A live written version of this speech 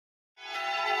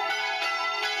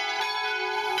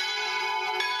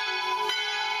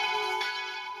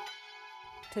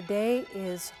Today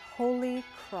is Holy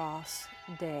Cross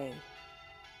Day.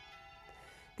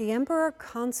 The Emperor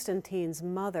Constantine's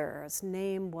mother's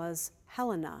name was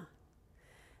Helena,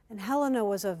 and Helena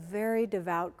was a very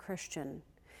devout Christian.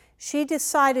 She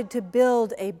decided to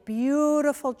build a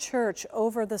beautiful church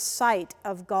over the site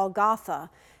of Golgotha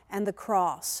and the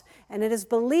cross, and it is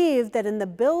believed that in the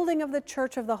building of the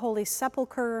Church of the Holy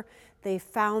Sepulchre, they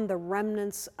found the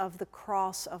remnants of the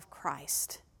cross of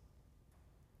Christ.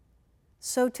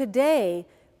 So today,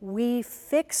 we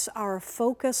fix our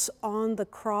focus on the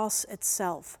cross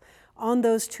itself, on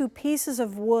those two pieces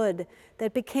of wood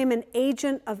that became an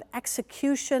agent of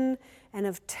execution and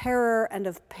of terror and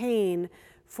of pain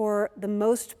for the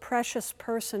most precious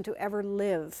person to ever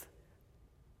live.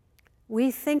 We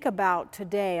think about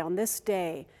today, on this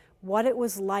day, what it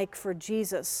was like for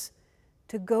Jesus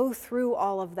to go through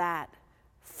all of that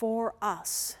for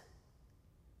us.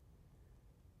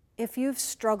 If you've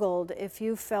struggled, if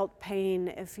you've felt pain,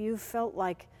 if you've felt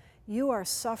like you are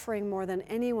suffering more than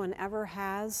anyone ever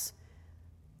has,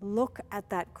 look at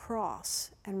that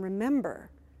cross and remember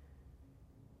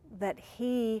that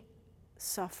He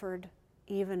suffered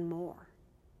even more.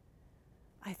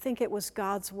 I think it was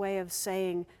God's way of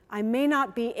saying, I may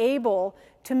not be able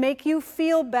to make you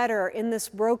feel better in this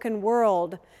broken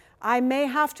world. I may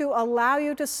have to allow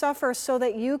you to suffer so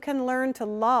that you can learn to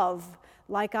love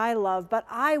like I love, but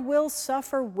I will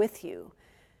suffer with you.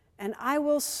 And I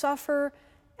will suffer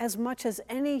as much as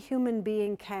any human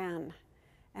being can.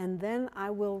 And then I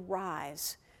will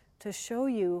rise to show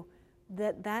you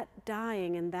that that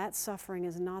dying and that suffering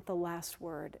is not the last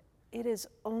word. It is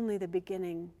only the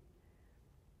beginning.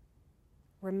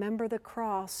 Remember the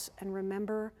cross and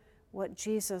remember what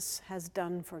Jesus has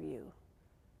done for you.